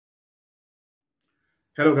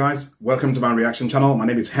Hello guys, welcome to my reaction channel. My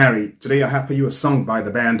name is Harry. Today I have for you a song by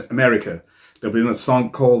the band America. They've been a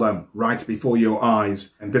song called Right Before Your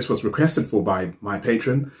Eyes, and this was requested for by my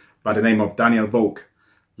patron by the name of Daniel Volk.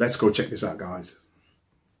 Let's go check this out, guys.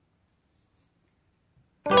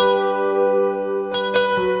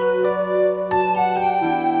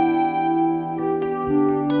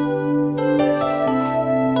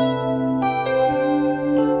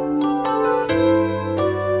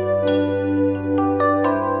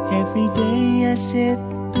 Every day I sit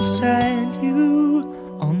beside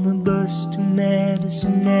you on the bus to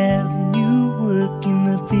Madison Avenue, work in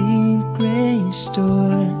the big gray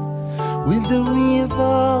store with the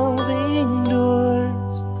revolving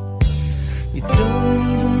doors. You don't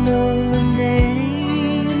even know my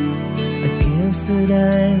name. I guess that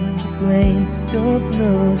I'm to blame. Don't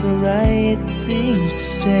know the right things to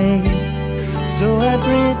say, so I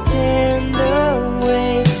pretend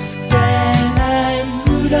away that I'm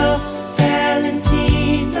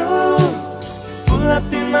Valentino. Pull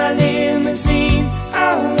up in my limousine,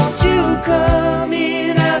 I want you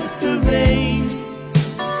coming out of the rain.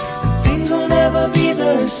 Things will never be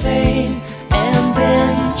the same. And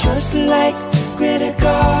then just like Greta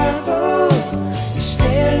Garbo, you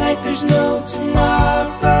stare like there's no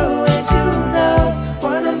tomorrow. And you know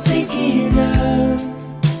what I'm thinking of.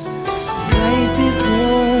 Right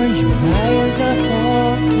before your eyes I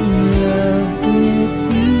fall in love with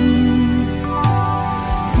you.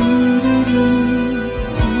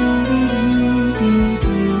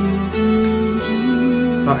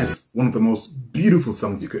 That is one of the most beautiful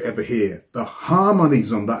songs you could ever hear. The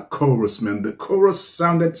harmonies on that chorus, man. The chorus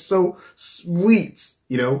sounded so sweet.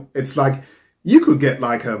 You know, it's like you could get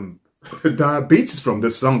like diabetes from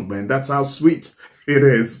this song, man. That's how sweet it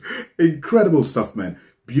is. Incredible stuff, man.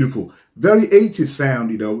 Beautiful. Very 80s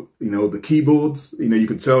sound, you know, the keyboards, you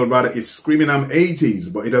could tell right, it's screaming I'm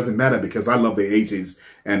 80s, but it doesn't matter because I love the 80s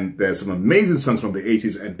and there's some amazing songs from the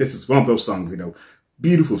 80s and this is one of those songs,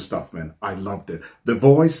 beautiful stuff, man. I loved it. The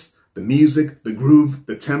voice, the music, the groove,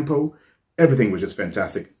 the tempo, everything was just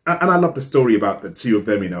fantastic. And I love the story about the two of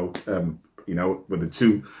them, with the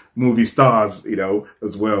two movie stars,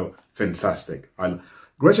 as well. Fantastic.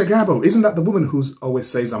 Greta Garbo, isn't that the woman who always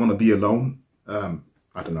says I want to be alone?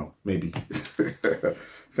 I don't know, maybe.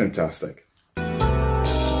 Fantastic.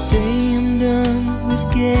 Today I'm done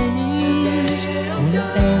with games. I wanna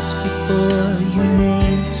ask you for your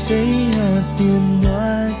name. Say I've been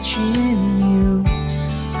watching you.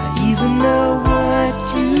 I even know what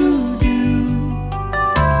you do.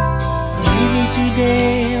 Maybe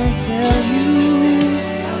today I'll tell you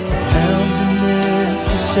I found the nerve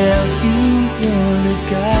to sell you on a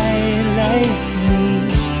guy like me.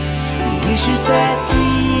 He wishes that he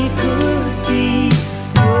could be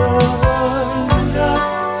your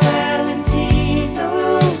Valentino.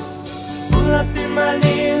 Pull up in my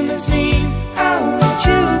limousine, I want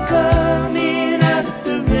you coming out of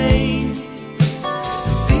the rain.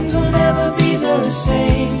 Things will never be the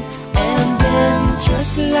same. And then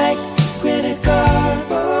just like Greta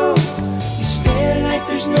Garbo, you stare like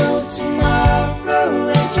there's no tomorrow.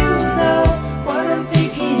 And you know what I'm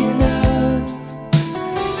thinking of.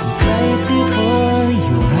 Right before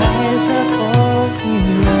your eyes I fall in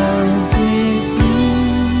love with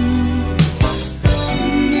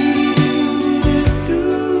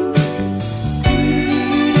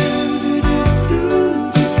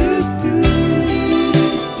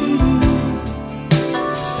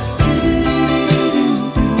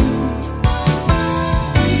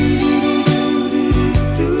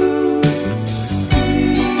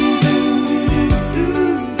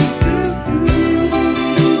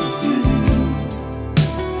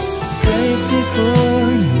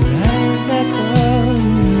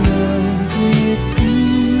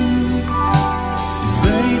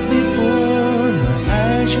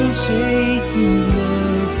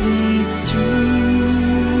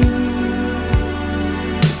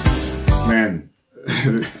Man,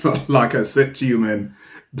 like I said to you, man,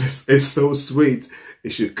 this is so sweet.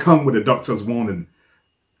 It should come with a doctor's warning.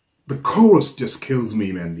 The chorus just kills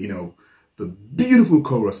me, man. The beautiful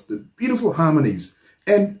chorus, the beautiful harmonies.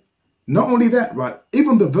 And not only that, right,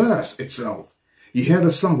 even the verse itself. You hear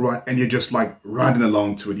the song, right, and you're just like riding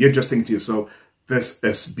along to it. You're just thinking to yourself, this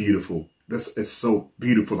is beautiful. This is so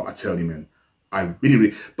beautiful, I tell you, man. I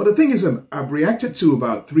really. But the thing is, I've reacted to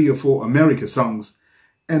about 3 or 4 America songs,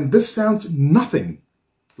 and this sounds nothing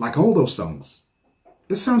like all those songs.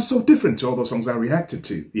 This sounds so different to all those songs I reacted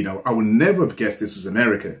to. I would never have guessed this is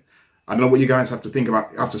America. I don't know what you guys have to think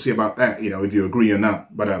about, have to say about that, if you agree or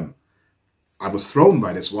not. But I was thrown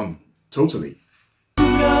by this one, totally.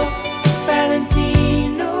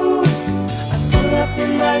 Valentino, I pull up in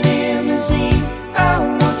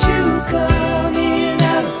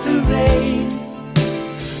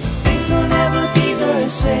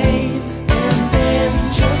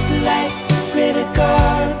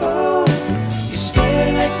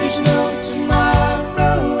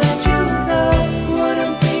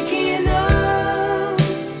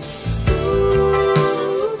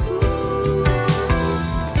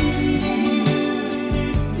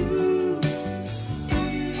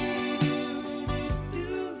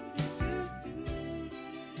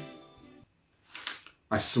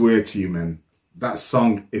I swear to you, man, that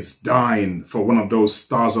song is dying for one of those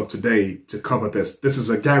stars of today to cover this. This is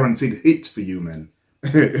a guaranteed hit for you, man.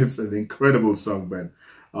 It's an incredible song, man.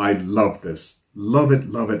 I love this. Love it,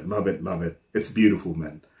 love it, love it, love it. It's beautiful,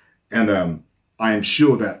 man. And I am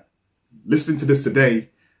sure that listening to this today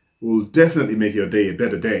will definitely make your day a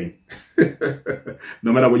better day.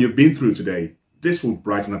 No matter what you've been through today, this will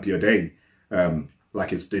brighten up your day.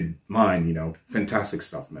 Like it's did mine, you know. Fantastic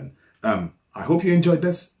stuff, man. I hope you enjoyed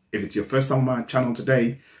this. If it's your first time on my channel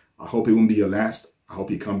today, I hope it won't be your last. I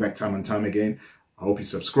hope you come back time and time again. I hope you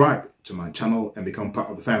subscribe to my channel and become part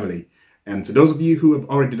of the family. And to those of you who have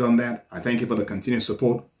already done that, I thank you for the continued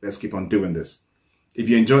support. Let's keep on doing this. If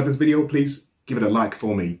you enjoyed this video, please give it a like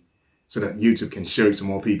for me so that YouTube can share it to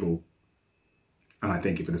more people. And I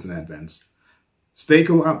thank you for this in advance. Stay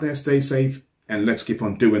cool out there, stay safe, and let's keep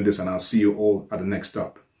on doing this, and I'll see you all at the next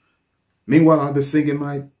stop. Meanwhile, I'll be singing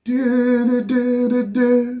my do do do do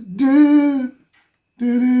do do do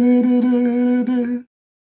do do do do.